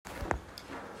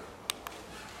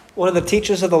One of the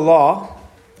teachers of the law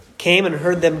came and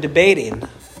heard them debating.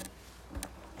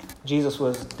 Jesus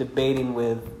was debating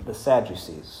with the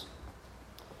Sadducees.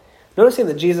 Noticing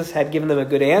that Jesus had given them a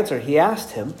good answer, he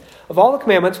asked him, of all the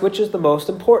commandments, which is the most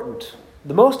important?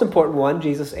 The most important one,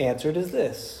 Jesus answered, is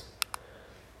this.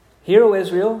 Hear, O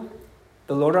Israel,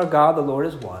 the Lord our God, the Lord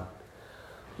is one.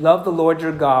 Love the Lord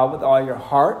your God with all your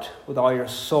heart, with all your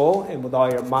soul, and with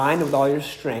all your mind, and with all your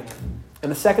strength.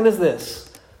 And the second is this.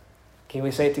 Can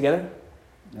we say it together?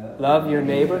 Love your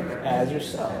neighbor as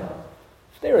yourself.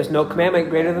 There is no commandment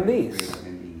greater than these.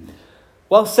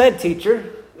 Well said,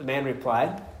 teacher, the man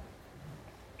replied.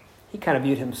 He kind of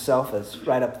viewed himself as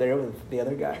right up there with the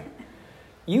other guy.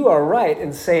 You are right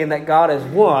in saying that God is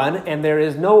one and there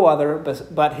is no other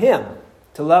but him.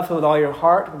 To love him with all your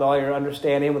heart, with all your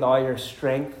understanding, with all your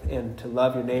strength, and to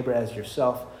love your neighbor as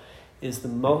yourself is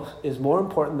more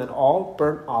important than all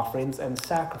burnt offerings and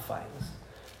sacrifices.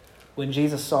 When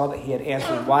Jesus saw that he had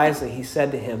answered wisely, he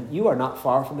said to him, you are not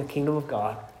far from the kingdom of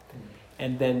God.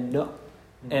 And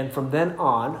from then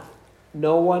on,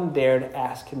 no one dared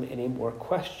ask him any more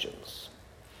questions.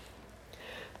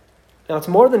 Now, it's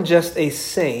more than just a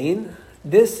saying.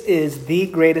 This is the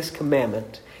greatest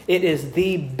commandment. It is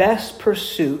the best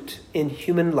pursuit in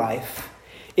human life.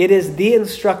 It is the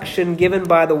instruction given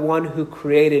by the one who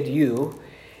created you.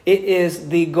 It is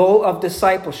the goal of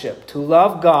discipleship, to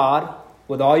love God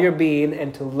with all your being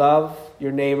and to love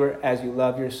your neighbor as you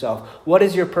love yourself. What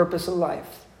is your purpose in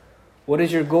life? What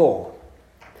is your goal?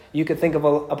 You could think of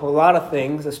a lot of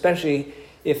things, especially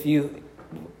if you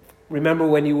remember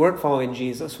when you weren't following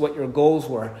Jesus, what your goals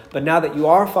were. But now that you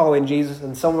are following Jesus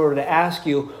and someone were to ask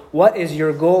you, what is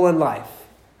your goal in life?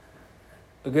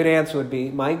 A good answer would be,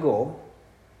 my goal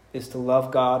is to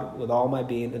love God with all my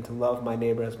being and to love my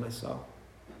neighbor as myself.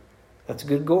 That's a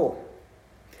good goal.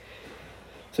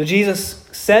 So Jesus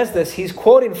says this. He's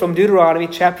quoting from Deuteronomy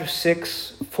chapter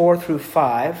 6, 4 through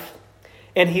 5.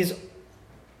 And he's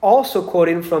also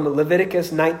quoting from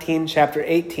Leviticus 19, chapter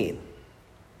 18.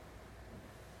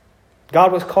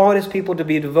 God was calling his people to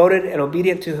be devoted and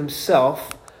obedient to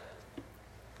himself,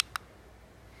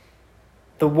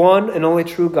 the one and only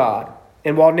true God.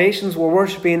 And while nations were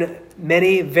worshiping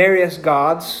many various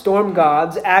gods, storm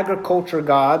gods, agriculture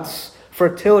gods,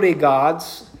 fertility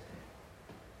gods,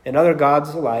 and other gods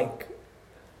alike,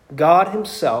 God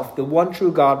himself, the one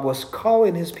true God, was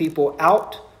calling his people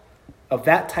out of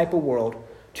that type of world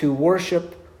to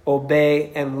worship,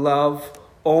 obey, and love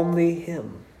only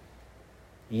him.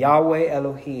 Yahweh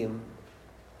Elohim,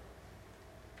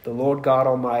 the Lord God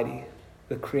Almighty,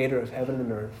 the creator of heaven and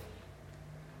earth.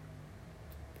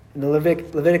 In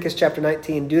Leviticus chapter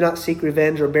 19, do not seek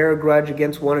revenge or bear a grudge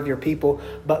against one of your people,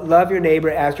 but love your neighbor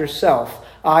as yourself.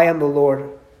 I am the Lord.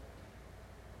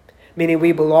 Meaning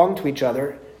we belong to each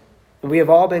other, and we have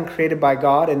all been created by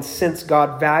God, and since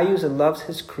God values and loves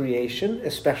his creation,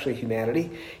 especially humanity,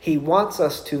 he wants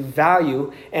us to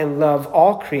value and love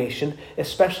all creation,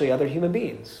 especially other human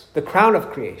beings, the crown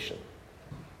of creation.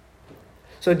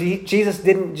 So Jesus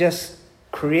didn't just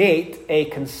create a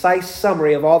concise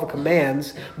summary of all the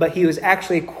commands, but he was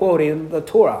actually quoting the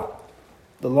Torah,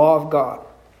 the law of God.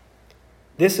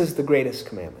 This is the greatest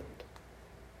commandment.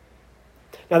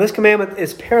 Now, this commandment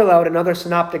is paralleled in other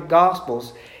synoptic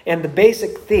gospels, and the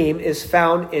basic theme is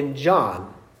found in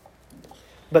John.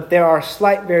 But there are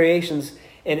slight variations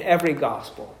in every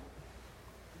gospel.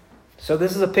 So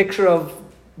this is a picture of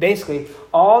basically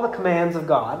all the commands of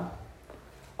God,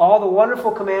 all the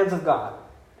wonderful commands of God,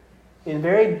 in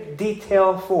very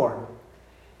detailed form.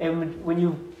 And when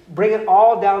you bring it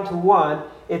all down to one,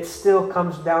 it still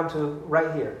comes down to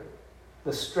right here.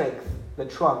 The strength, the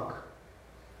trunk.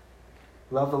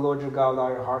 Love the Lord your God with all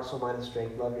your heart, soul, mind, and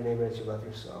strength. Love your neighbor as you love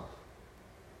yourself.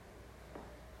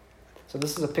 So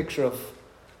this is a picture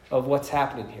of what's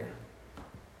happening here.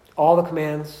 All the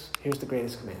commands, here's the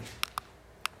greatest command.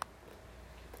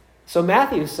 So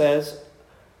Matthew says,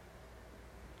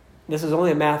 this is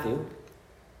only in Matthew,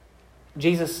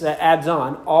 Jesus adds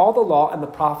on, all the law and the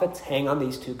prophets hang on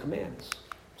these two commands.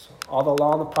 So all the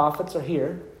law and the prophets are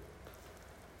here.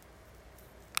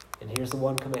 And here's the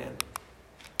one command.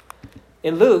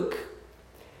 In Luke,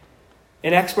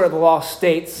 an expert of the law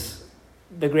states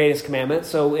the greatest commandment.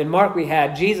 So in Mark, we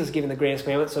had Jesus giving the greatest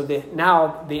commandment. So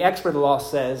now the expert of the law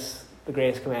says the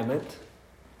greatest commandment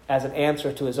as an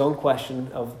answer to his own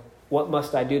question of what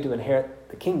must I do to inherit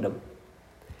the kingdom?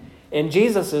 And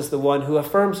Jesus is the one who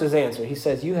affirms his answer. He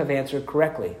says, you have answered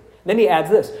correctly. Then he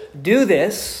adds this, do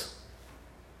this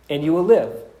and you will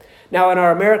live. Now, in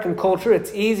our American culture,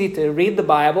 it's easy to read the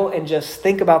Bible and just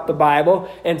think about the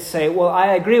Bible and say, well,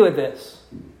 I agree with this.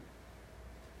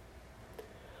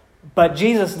 But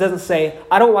Jesus doesn't say,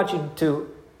 I don't want you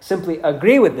to simply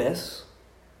agree with this,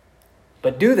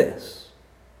 but do this.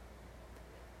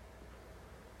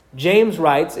 James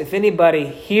writes, if anybody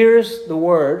hears the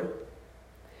word,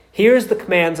 hears the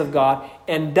commands of God,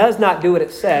 and does not do what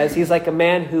it says, he's like a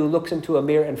man who looks into a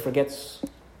mirror and forgets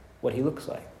what he looks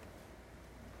like.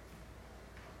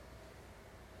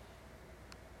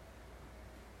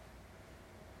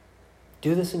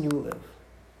 Do this and you will live.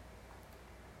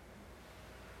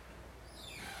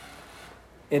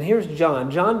 And here's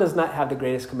John. John does not have the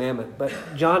greatest commandment, but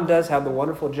John does have the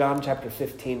wonderful John chapter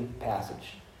 15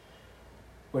 passage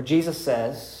where Jesus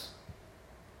says,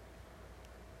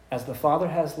 as the Father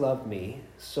has loved me,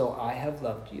 so I have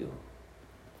loved you.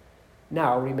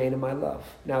 Now remain in my love.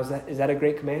 Now is that a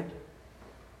great command?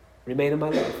 Remain in my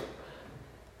love.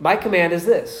 My command is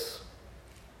this.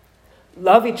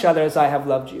 Love each other as I have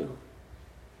loved you.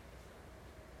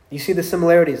 You see the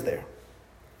similarities there.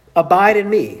 Abide in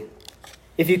me.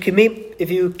 If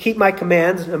you keep my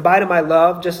commands and abide in my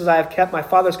love, just as I have kept my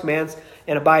Father's commands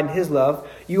and abide in his love,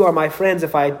 you are my friends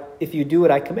if you do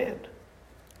what I command.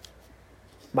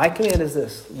 My command is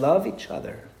this: love each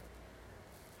other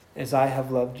as I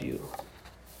have loved you.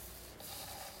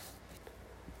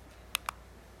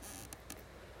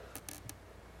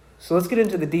 So let's get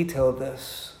into the detail of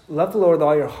this. Love the Lord with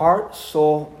all your heart,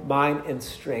 soul, mind, and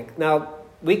strength. Now,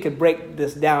 we could break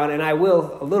this down, and I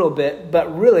will a little bit,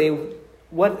 but really,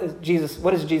 what is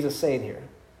Jesus saying here?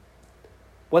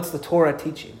 What's the Torah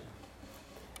teaching?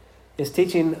 It's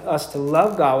teaching us to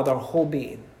love God with our whole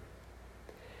being.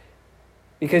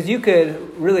 Because you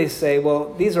could really say,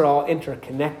 well, these are all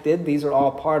interconnected. These are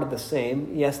all part of the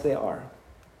same. Yes, they are.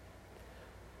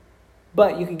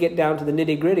 But you could get down to the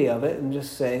nitty-gritty of it and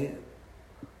just say,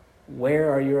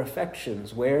 where are your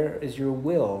affections? Where is your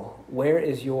will? Where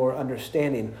is your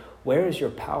understanding? Where is your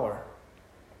power?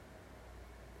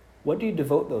 What do you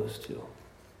devote those to?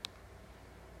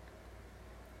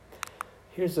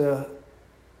 Here's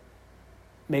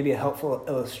maybe a helpful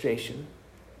illustration.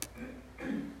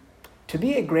 To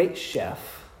be a great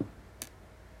chef,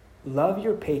 love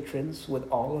your patrons with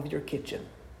all of your kitchen.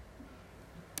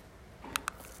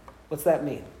 What's that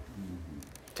mean?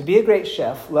 To be a great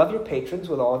chef, love your patrons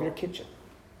with all of your kitchen.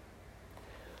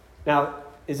 Now,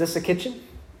 is this a kitchen?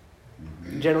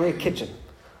 Generally a kitchen.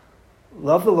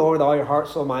 Love the Lord with all your heart,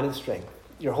 soul, mind, and strength,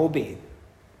 your whole being.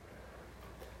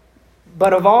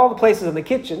 But of all the places in the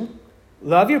kitchen,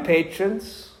 love your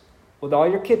patrons with all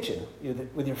your kitchen.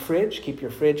 With your fridge, keep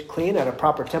your fridge clean at a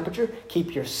proper temperature.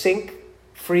 Keep your sink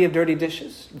free of dirty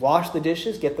dishes. Wash the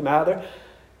dishes, get them out of there.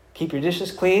 Keep your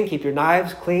dishes clean, keep your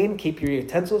knives clean, keep your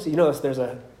utensils. You notice there's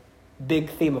a big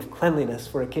theme of cleanliness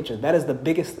for a kitchen. That is the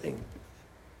biggest thing.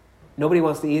 Nobody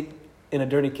wants to eat in a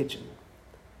dirty kitchen.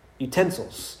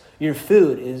 Utensils. Your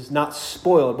food is not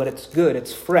spoiled, but it's good,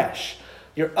 it's fresh.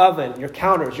 Your oven, your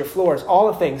counters, your floors,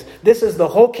 all the things. This is the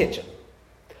whole kitchen.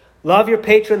 Love your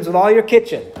patrons with all your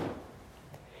kitchen.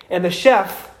 And the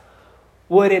chef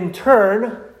would in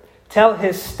turn tell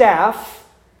his staff,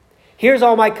 here's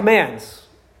all my commands.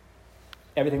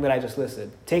 Everything that I just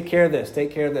listed. Take care of this, take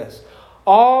care of this.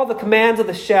 All the commands of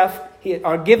the chef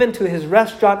are given to his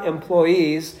restaurant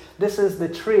employees. This is the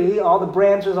tree, all the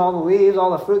branches, all the leaves,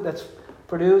 all the fruit that's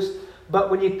produced. But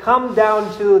when you come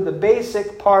down to the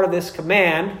basic part of this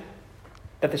command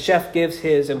that the chef gives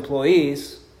his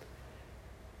employees,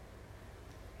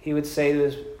 he would say to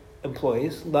his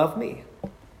employees, love me.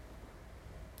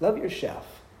 Love your chef.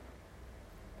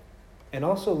 And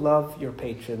also love your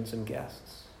patrons and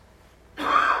guests.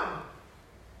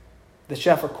 The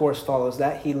chef, of course, follows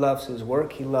that. He loves his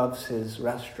work. He loves his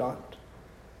restaurant.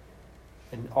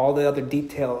 And all the other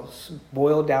details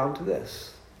boil down to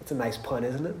this. That's a nice pun,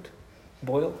 isn't it?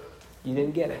 Boil? You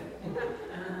didn't get it.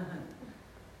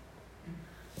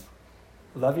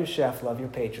 Love your chef. Love your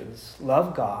patrons.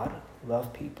 Love God.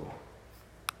 Love people.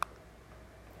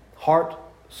 Heart,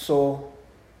 soul,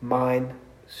 mind,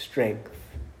 strength.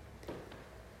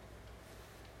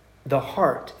 The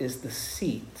heart is the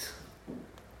seat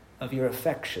of your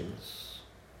affections.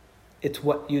 It's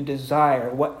what you desire,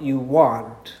 what you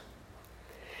want.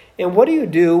 And what do you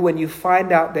do when you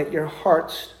find out that your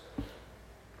hearts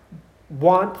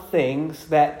want things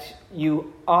that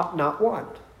you ought not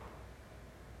want?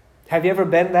 Have you ever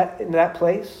been in that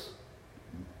place?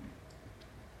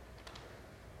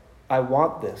 I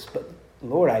want this, but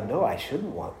Lord, I know I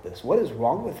shouldn't want this. What is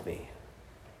wrong with me?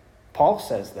 Paul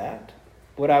says that.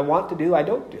 What I want to do, I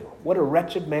don't do. What a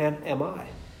wretched man am I.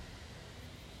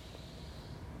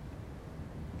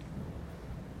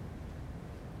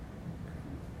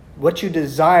 What you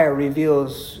desire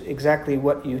reveals exactly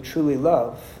what you truly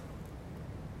love.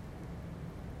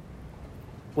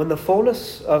 When the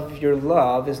fullness of your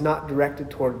love is not directed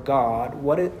toward God,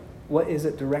 what is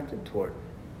it directed toward?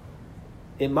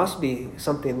 It must be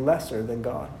something lesser than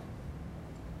God.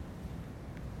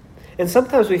 And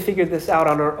sometimes we figure this out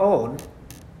on our own.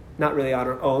 Not really on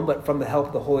our own, but from the help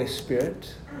of the Holy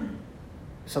Spirit.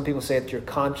 Some people say it's your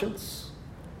conscience.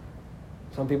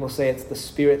 Some people say it's the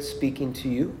Spirit speaking to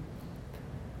you.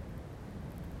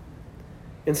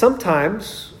 And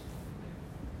sometimes,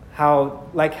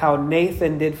 like how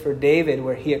Nathan did for David,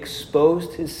 where he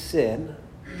exposed his sin.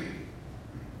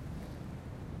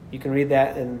 You can read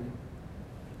that in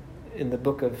the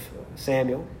book of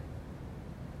Samuel.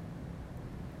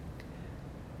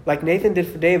 Like Nathan did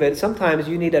for David, sometimes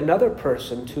you need another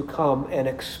person to come and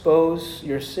expose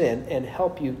your sin and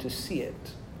help you to see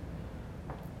it.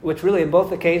 Which really, in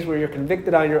both the case where you're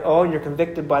convicted on your own, you're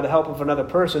convicted by the help of another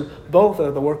person, both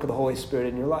are the work of the Holy Spirit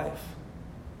in your life.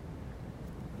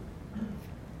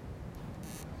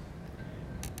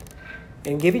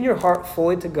 And giving your heart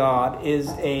fully to God is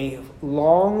a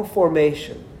long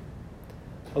formation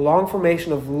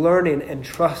of learning and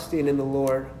trusting in the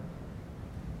Lord,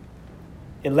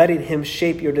 and letting Him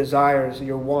shape your desires,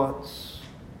 your wants,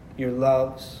 your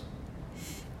loves,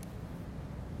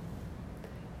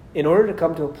 in order to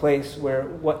come to a place where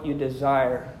what you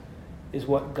desire is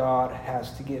what God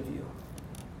has to give you.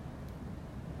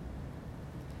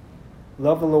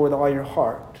 Love the Lord with all your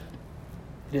heart.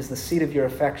 It is the seat of your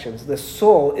affections. The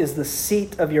soul is the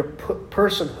seat of your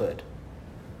personhood.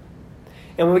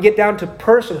 And when we get down to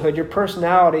personhood, your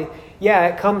personality, yeah,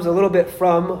 it comes a little bit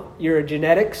from your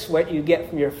genetics, what you get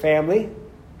from your family,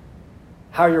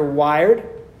 how you're wired.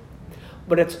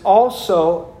 But it's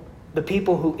also the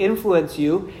people who influence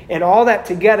you, and all that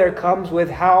together comes with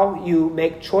how you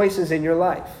make choices in your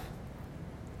life.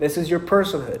 This is your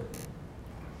personhood.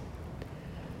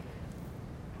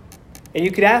 And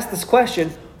you could ask this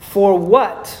question, for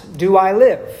what do I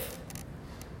live?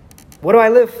 What do I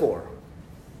live for?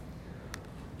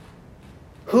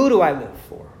 Who do I live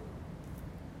for?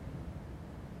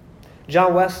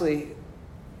 John Wesley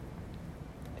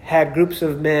had groups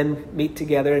of men meet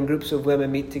together and groups of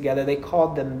women meet together. They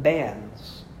called them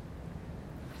bands.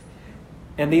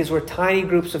 And these were tiny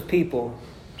groups of people,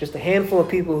 just a handful of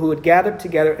people who would gather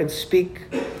together and speak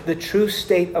the true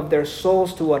state of their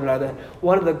souls to one another.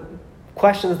 One of the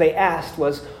questions they asked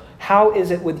was, how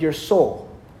is it with your soul?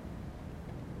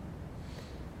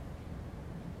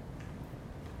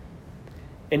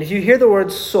 And if you hear the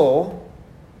word soul,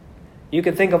 you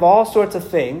can think of all sorts of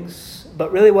things,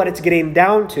 but really what it's getting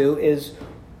down to is,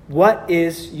 what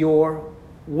is your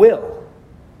will?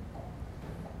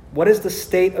 What is the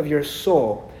state of your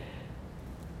soul?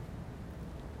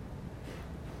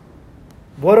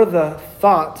 What are the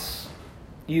thoughts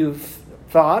you've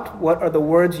thought? What are the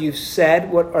words you've said?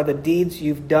 What are the deeds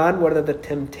you've done? What are the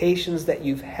temptations that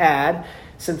you've had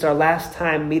since our last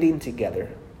time meeting together?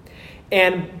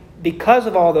 And because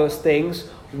of all those things,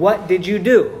 what did you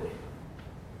do?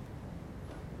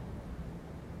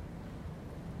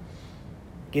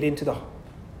 Get into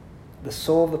the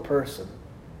soul of the person,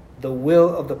 the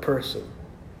will of the person,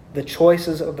 the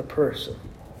choices of the person.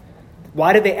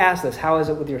 Why did they ask this? How is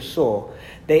it with your soul?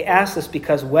 They asked this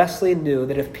because Wesley knew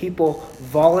that if people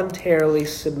voluntarily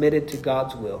submitted to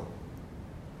God's will,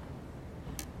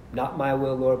 not my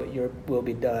will, Lord, but your will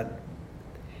be done.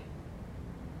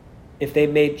 If they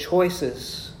made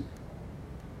choices,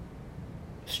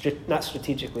 not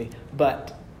strategically,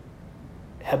 but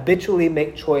habitually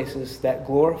make choices that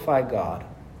glorify God,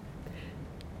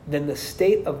 then the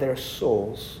state of their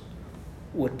souls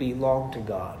would belong to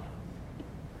God.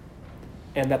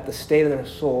 And that the state of their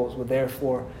souls would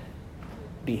therefore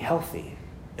be healthy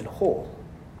and whole.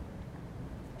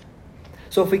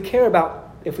 So if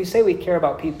we say we care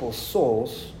about people's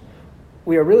souls,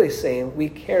 we are really saying we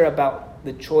care about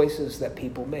the choices that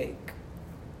people make.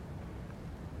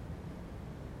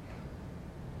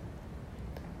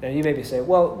 Now you may be saying,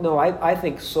 well, no, I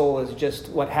think soul is just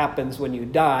what happens when you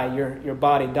die. Your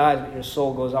body dies, but your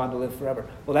soul goes on to live forever.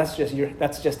 Well, that's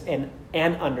just an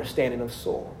understanding of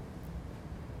soul.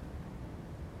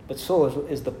 But soul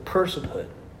is the personhood.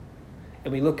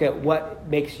 And we look at what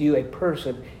makes you a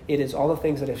person. It is all the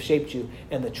things that have shaped you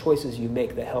and the choices you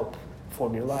make that help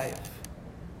form your life.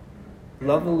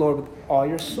 Love the Lord with all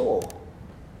your soul.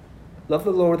 Love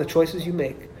the Lord with the choices you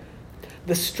make.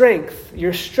 Your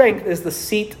strength is the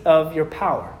seat of your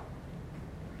power.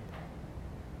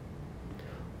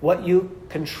 What you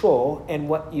control and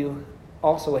what you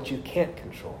can't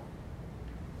control.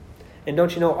 And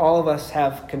don't you know all of us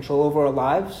have control over our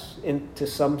lives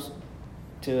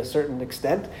to a certain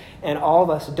extent, and all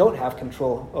of us don't have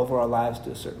control over our lives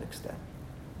to a certain extent.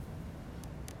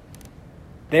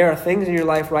 There are things in your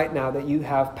life right now that you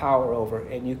have power over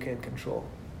and you can control.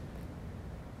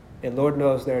 And Lord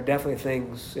knows there are definitely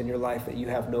things in your life that you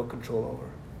have no control over.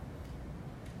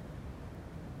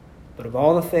 But of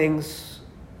all the things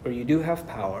where you do have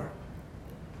power,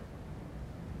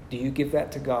 do you give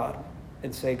that to God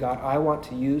and say, God, I want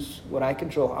to use what I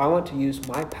control. I want to use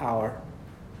my power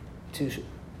to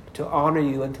honor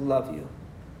you and to love you.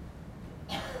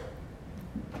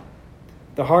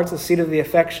 The heart's the seat of the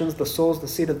affections. The soul's the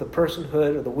seat of the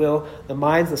personhood or the will. The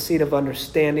mind's the seat of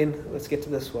understanding. Let's get to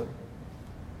this one.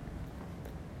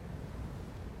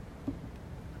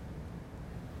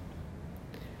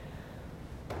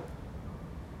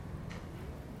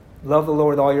 Love the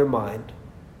Lord with all your mind.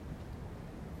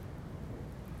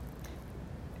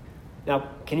 Now,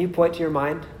 can you point to your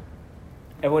mind?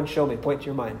 Everyone show me. Point to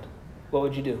your mind. What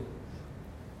would you do?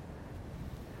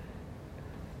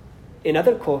 In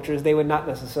other cultures, they would not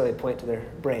necessarily point to their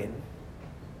brain.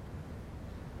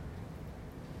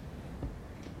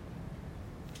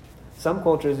 Some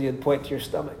cultures, you'd point to your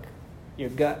stomach, your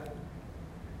gut.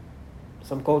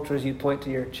 Some cultures, you'd point to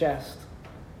your chest.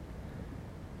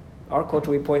 Our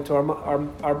culture, we point to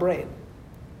our brain.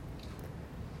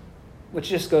 Which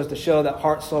just goes to show that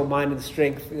heart, soul, mind, and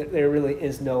strength, there really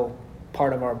is no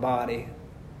part of our body.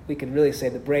 We could really say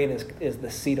the brain is the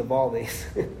seat of all these.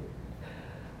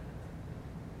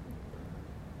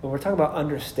 But we're talking about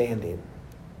understanding.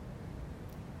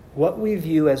 What we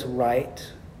view as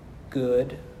right,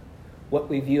 good, what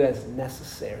we view as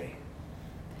necessary.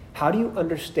 How do you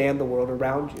understand the world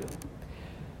around you?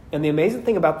 And the amazing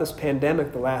thing about this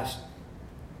pandemic the last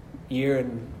year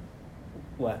and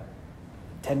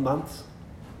 10 months?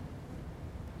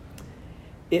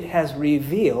 It has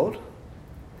revealed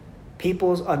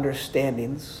people's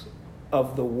understandings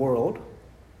of the world,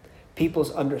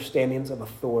 people's understandings of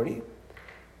authority,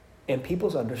 and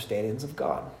people's understandings of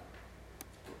God.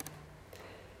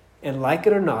 And like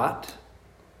it or not,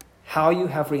 how you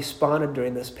have responded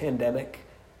during this pandemic,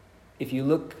 if you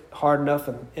look hard enough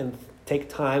and take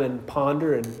time and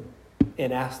ponder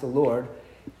and ask the Lord,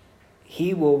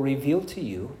 He will reveal to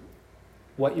you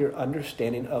what your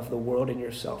understanding of the world and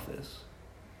yourself is.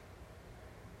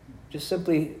 Just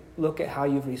simply look at how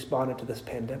you've responded to this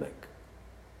pandemic.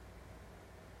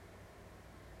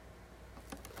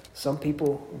 Some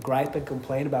people gripe and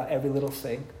complain about every little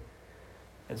thing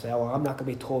and say, well, I'm not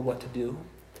going to be told what to do.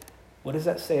 What does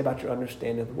that say about your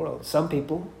understanding of the world? Some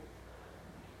people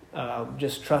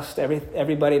just trust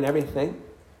everybody and everything,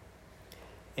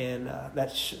 and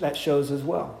that shows as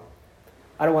well.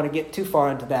 I don't want to get too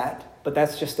far into that, but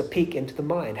that's just a peek into the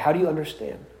mind. How do you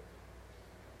understand?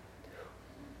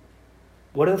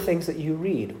 What are the things that you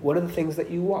read? What are the things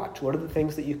that you watch? What are the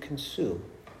things that you consume?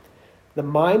 The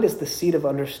mind is the seat of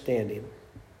understanding.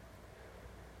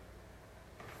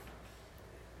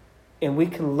 And we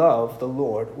can love the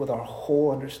Lord with our whole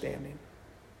understanding,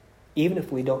 even if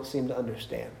we don't seem to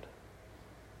understand.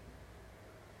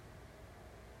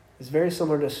 It's very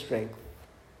similar to strength.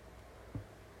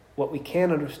 What we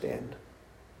can understand,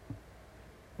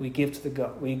 we give to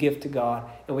God,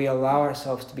 and we allow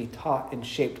ourselves to be taught and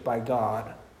shaped by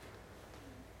God,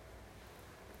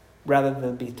 rather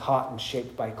than be taught and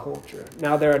shaped by culture.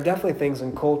 Now, there are definitely things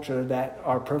in culture that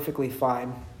are perfectly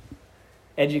fine.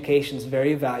 Education is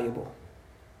very valuable.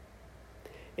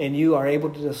 And you are able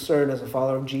to discern as a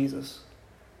follower of Jesus.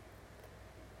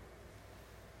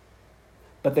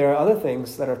 But there are other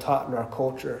things that are taught in our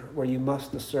culture where you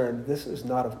must discern this is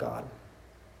not of God.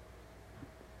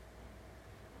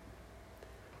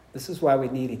 This is why we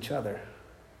need each other.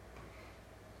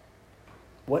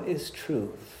 What is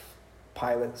truth?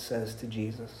 Pilate says to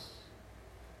Jesus.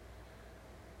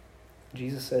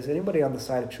 Jesus says, anybody on the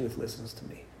side of truth listens to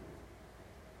me.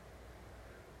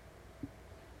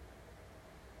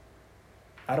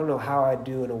 I don't know how I'd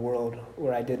do in a world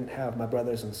where I didn't have my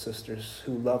brothers and sisters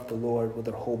who love the Lord with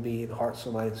their whole being, heart,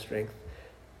 soul, mind, and strength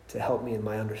to help me in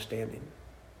my understanding.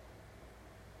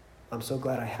 I'm so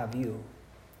glad I have you.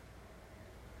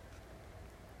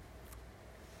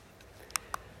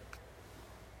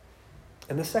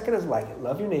 And the second is like it.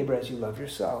 Love your neighbor as you love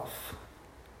yourself.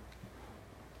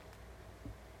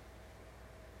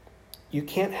 You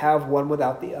can't have one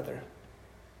without the other.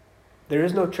 There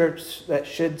is no church that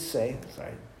should say,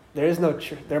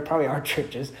 there probably are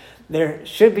churches. There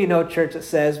should be no church that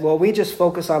says, well, we just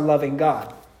focus on loving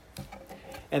God.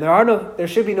 And there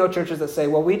should be no churches that say,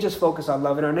 well, we just focus on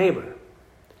loving our neighbor.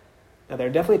 Now, there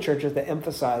are definitely churches that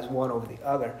emphasize one over the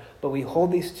other, but we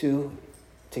hold these two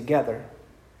together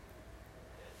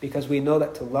because we know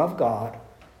that to love God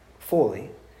fully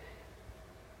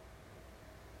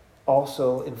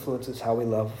also influences how we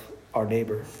love our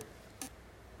neighbor.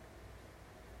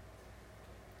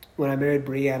 When I married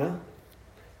Brianna,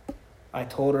 I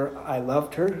told her I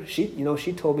loved her. She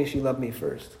told me she loved me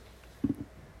first.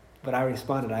 But I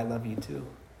responded, I love you too.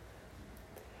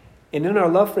 And in our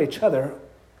love for each other,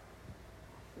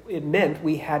 it meant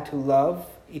we had to love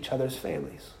each other's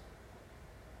families.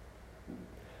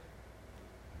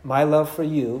 My love for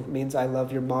you means I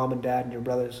love your mom and dad and your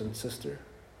brothers and sister.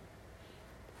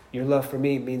 Your love for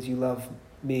me means you love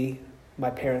me, my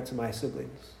parents, and my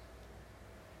siblings.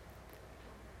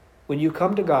 When you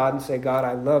come to God and say, God,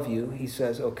 I love you, he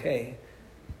says, okay,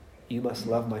 you must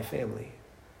love my family.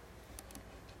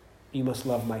 You must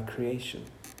love my creation.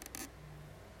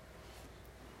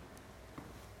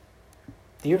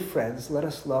 Dear friends, let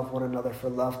us love one another, for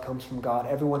love comes from God.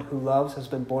 Everyone who loves has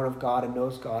been born of God and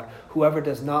knows God. Whoever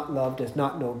does not love does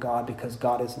not know God, because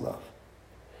God is love.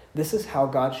 This is how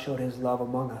God showed his love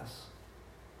among us.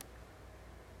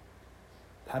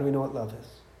 How do we know what love is?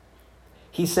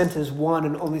 He sent his one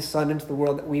and only Son into the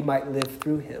world that we might live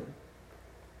through him.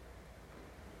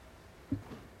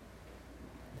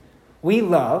 We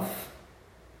love.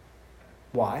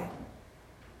 Why?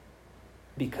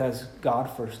 Because God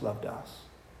first loved us.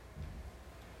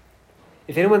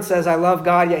 If anyone says, I love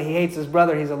God, yet he hates his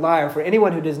brother, he's a liar. For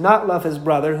anyone who does not love his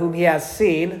brother, whom he has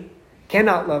seen,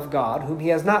 cannot love God, whom he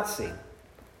has not seen.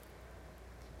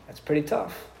 That's pretty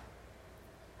tough.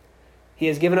 He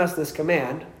has given us this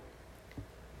command: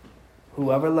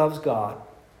 whoever loves God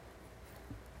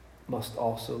must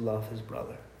also love his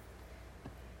brother.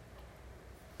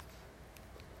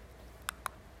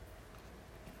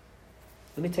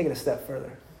 Let me take it a step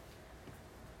further.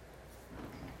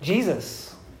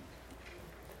 Jesus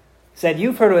said,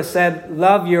 you've heard it said,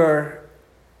 love your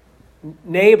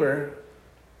neighbor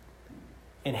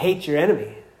and hate your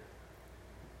enemy.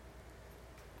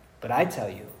 But I tell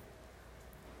you,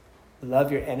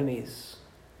 love your enemies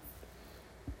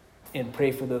and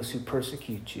pray for those who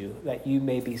persecute you, that you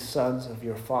may be sons of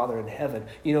your Father in heaven.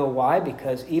 You know why?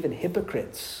 Because even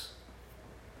hypocrites,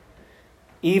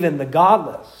 even the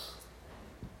godless,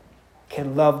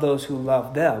 can love those who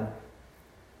love them.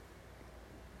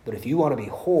 But if you want to be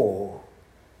whole,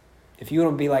 if you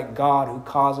want to be like God, who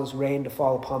causes rain to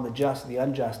fall upon the just and the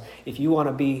unjust, if you want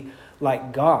to be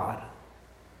like God,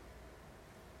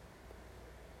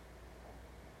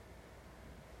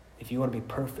 if you want to be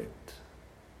perfect.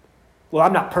 Well,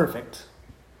 I'm not perfect.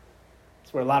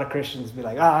 That's where a lot of Christians be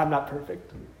like, I'm not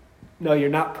perfect. No, you're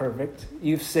not perfect.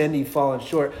 You've sinned, you've fallen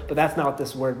short, but that's not what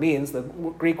this word means. The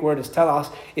Greek word is telos.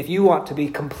 If you want to be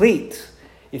complete,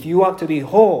 if you want to be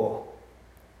whole.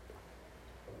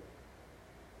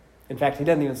 In fact, he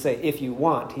doesn't even say if you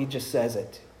want, he just says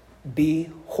it. Be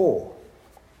whole.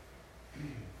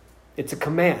 It's a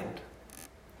command.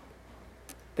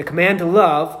 The command to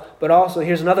love, but also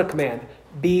here's another command.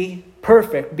 Be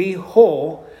perfect, be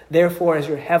whole, therefore as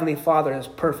your heavenly Father is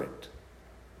perfect,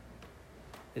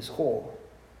 is whole.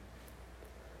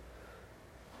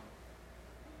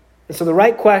 And so the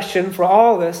right question for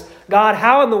all this, God,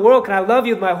 how in the world can I love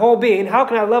you with my whole being? How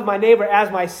can I love my neighbor as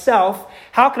myself?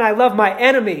 How can I love my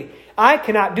enemy? I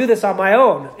cannot do this on my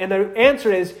own. And the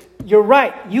answer is, you're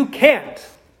right, you can't.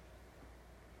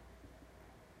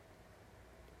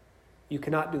 You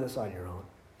cannot do this on your own.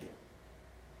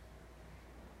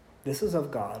 This is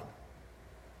of God.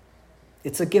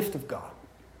 It's a gift of God.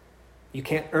 You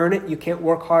can't earn it. You can't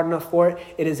work hard enough for it.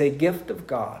 It is a gift of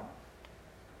God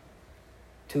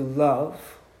to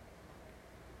love.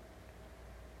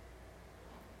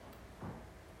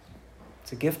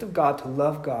 It's a gift of God to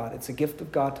love God. It's a gift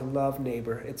of God to love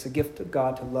neighbor. It's a gift of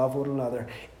God to love one another.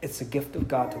 It's a gift of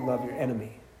God to love your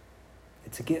enemy.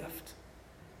 It's a gift.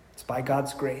 It's by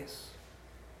God's grace.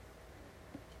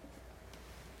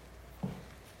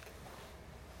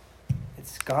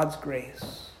 It's God's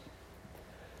grace.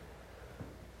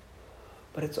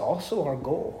 But it's also our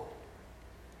goal.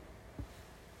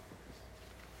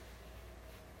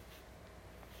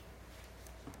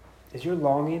 Is your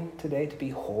longing today to be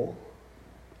whole?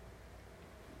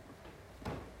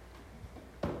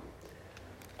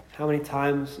 How many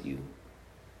times you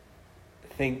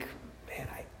think, man,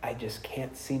 I just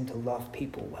can't seem to love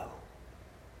people well.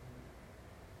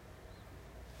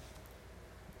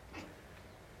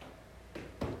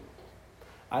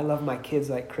 I love my kids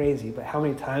like crazy, but how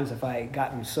many times have I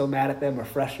gotten so mad at them or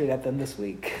frustrated at them this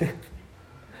week?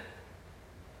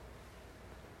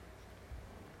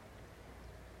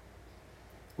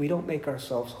 We don't make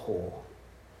ourselves whole.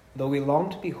 Though we long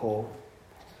to be whole,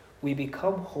 we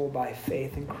become whole by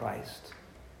faith in Christ,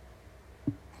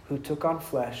 who took on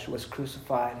flesh, was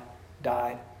crucified,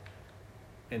 died,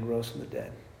 and rose from the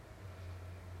dead.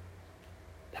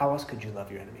 How else could you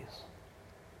love your enemies?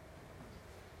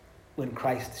 When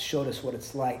Christ showed us what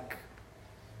it's like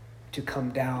to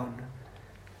come down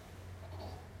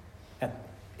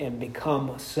and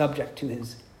become subject to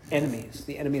his enemies,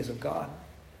 the enemies of God,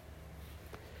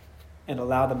 and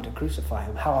allow them to crucify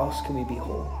him. How else can we be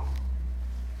whole?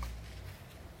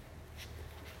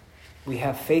 We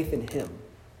have faith in him,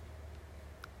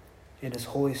 and his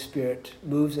Holy Spirit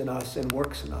moves in us and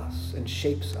works in us and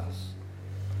shapes us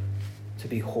to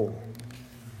be whole.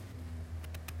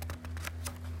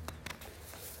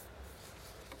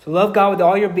 So love God with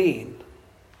all your being.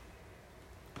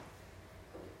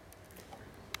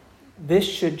 This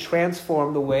should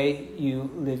transform the way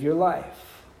you live your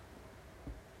life.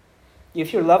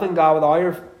 If you're loving God with all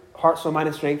your heart, soul, mind,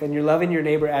 and strength, and you're loving your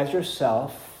neighbor as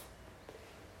yourself,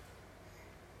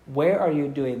 where are you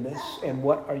doing this, and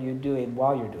what are you doing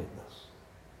while you're doing this?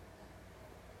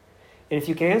 And if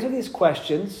you can answer these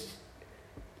questions,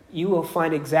 you will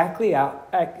find exactly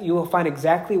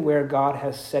where God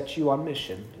has set you on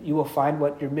mission. You will find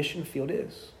what your mission field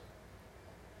is.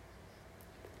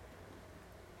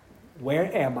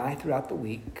 Where am I throughout the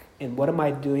week? And what am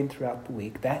I doing throughout the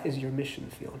week? That is your mission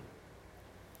field.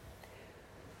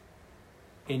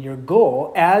 And your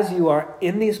goal, as you are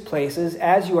in these places,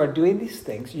 as you are doing these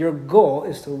things, your goal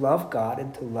is to love God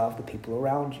and to love the people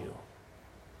around you.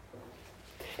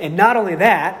 And not only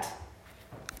that,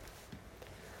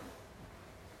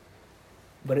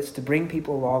 but it's to bring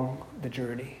people along the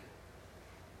journey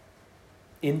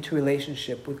into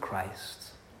relationship with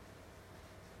Christ,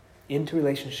 into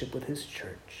relationship with his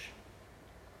church.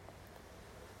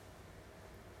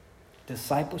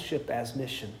 Discipleship as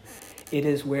mission. It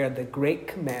is where the Great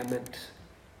Commandment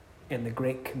and the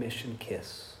Great Commission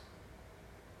kiss.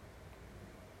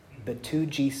 The two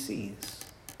GCs.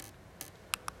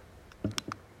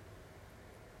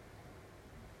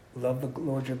 Love the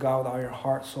Lord your God with all your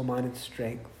heart, soul, mind, and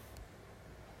strength.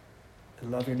 And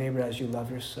love your neighbor as you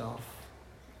love yourself.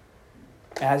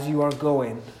 As you are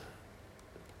going,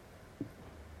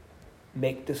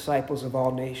 make disciples of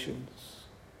all nations.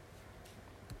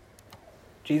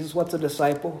 Jesus, what's a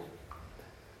disciple?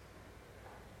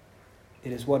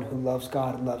 It is one who loves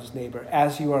God and loves neighbor.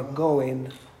 As you are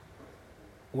going,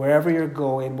 wherever you're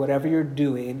going, whatever you're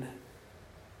doing,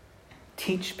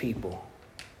 teach people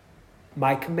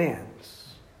my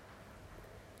commands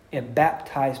and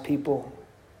baptize people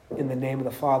in the name of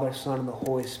the Father, Son, and the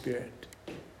Holy Spirit.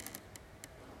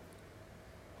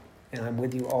 And I'm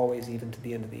with you always, even to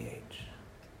the end of the age.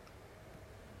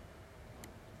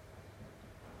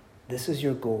 This is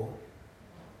your goal.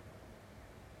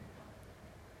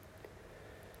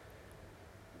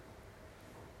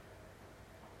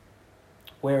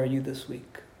 Where are you this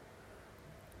week?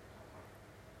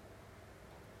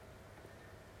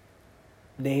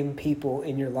 Name people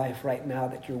in your life right now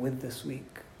that you're with this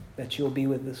week, that you'll be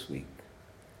with this week.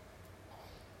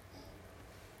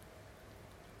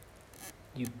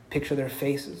 You picture their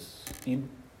faces? Do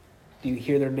you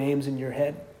hear their names in your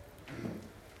head?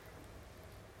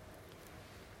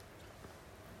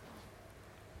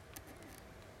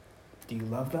 Do you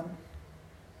love them?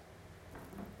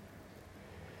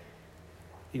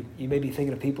 You may be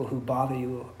thinking of people who bother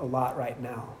you a lot right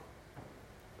now.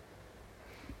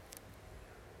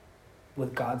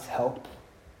 With God's help,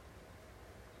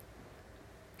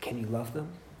 can you love them?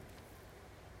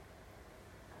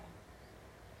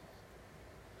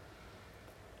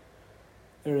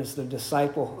 There is the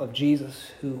disciple of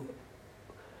Jesus,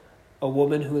 a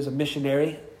woman who is a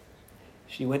missionary.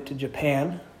 She went to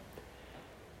Japan,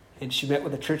 and she met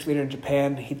with a church leader in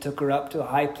Japan. He took her up to a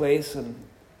high place and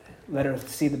let her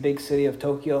see the big city of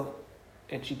Tokyo.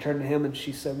 And she turned to him and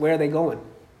she said, "Where are they going?"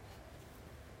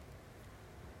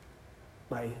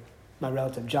 My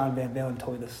relative John Van Valen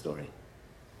told me this story.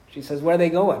 She says, "Where are they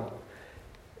going?"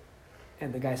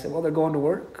 And the guy said, "Well, they're going to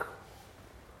work.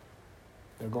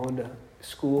 They're going to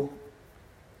school."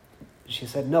 She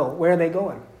said, "No, where are they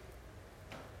going?"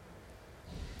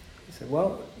 He said,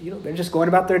 "Well, they're just going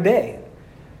about their day."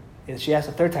 And she asked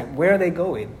the third time, "Where are they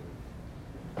going?"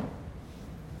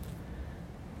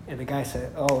 And the guy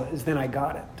said, "Oh, then I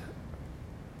got it."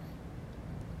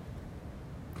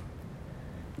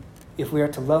 If we are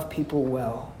to love people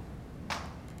well,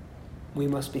 we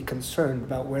must be concerned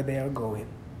about where they are going.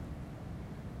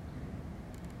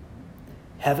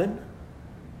 Heaven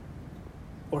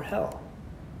or hell?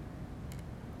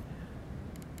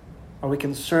 Are we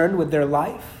concerned with their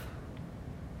life?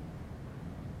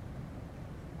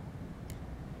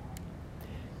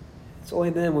 It's only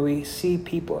then when we see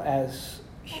people as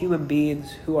human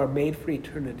beings who are made for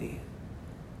eternity,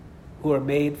 who are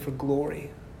made for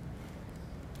glory,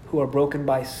 who are broken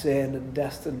by sin and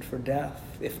destined for death,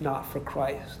 if not for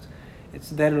Christ. It's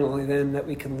then and only then that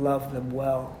we can love them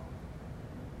well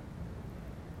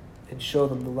and show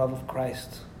them the love of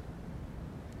Christ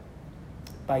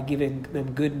by giving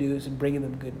them good news and bringing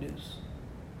them good news.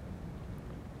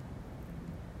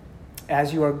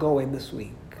 As you are going this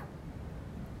week,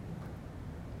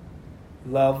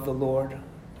 love the Lord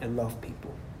and love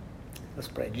people. Let's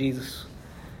pray. Jesus,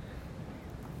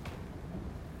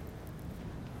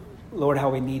 Lord, how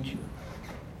we need you.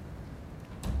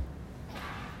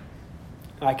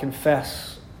 I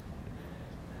confess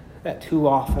that too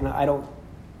often I don't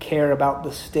care about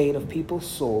the state of people's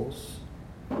souls.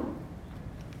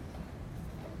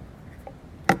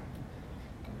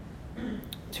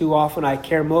 Too often I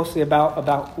care mostly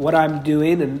about what I'm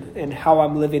doing and how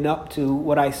I'm living up to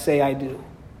what I say I do.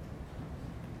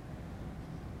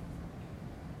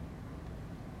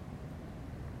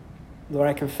 Lord,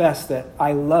 I confess that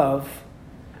I love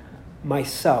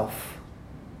myself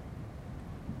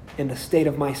in the state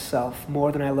of myself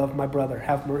more than I love my brother.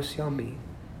 Have mercy on me.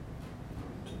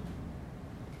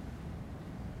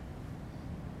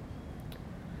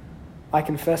 I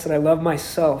confess that I love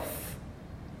myself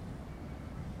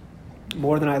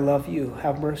more than I love you.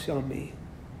 Have mercy on me.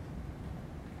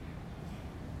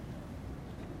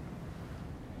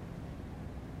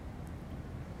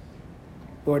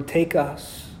 Lord, take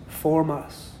us, form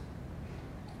us,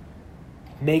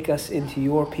 make us into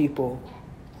your people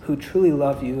who truly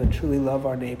love you and truly love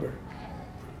our neighbor.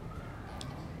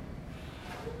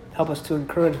 Help us to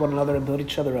encourage one another and build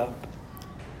each other up.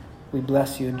 We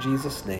bless you in Jesus' name.